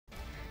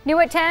New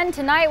at 10,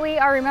 tonight we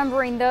are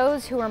remembering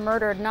those who were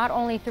murdered not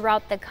only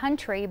throughout the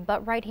country,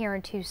 but right here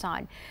in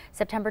Tucson.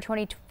 September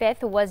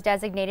 25th was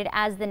designated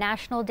as the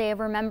National Day of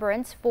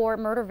Remembrance for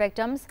murder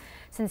victims.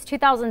 Since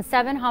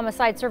 2007,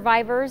 Homicide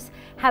Survivors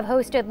have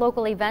hosted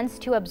local events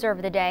to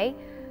observe the day.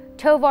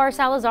 Tovar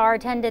Salazar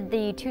attended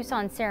the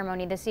Tucson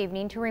ceremony this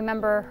evening to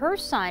remember her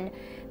son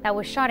that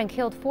was shot and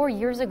killed 4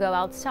 years ago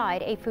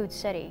outside a food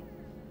city.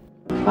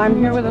 I'm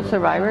here with the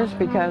survivors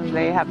because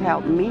they have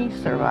helped me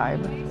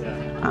survive.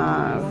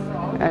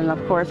 And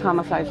of course,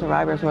 Homicide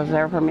Survivors was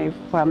there for me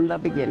from the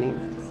beginning.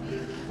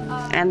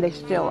 And they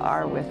still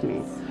are with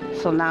me.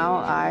 So now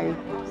I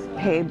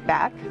pay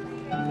back,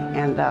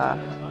 and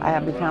I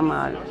have become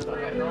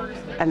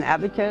an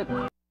advocate.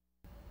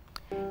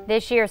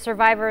 This year,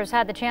 survivors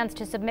had the chance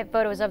to submit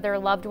photos of their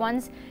loved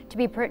ones to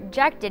be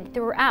projected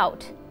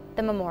throughout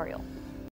the memorial.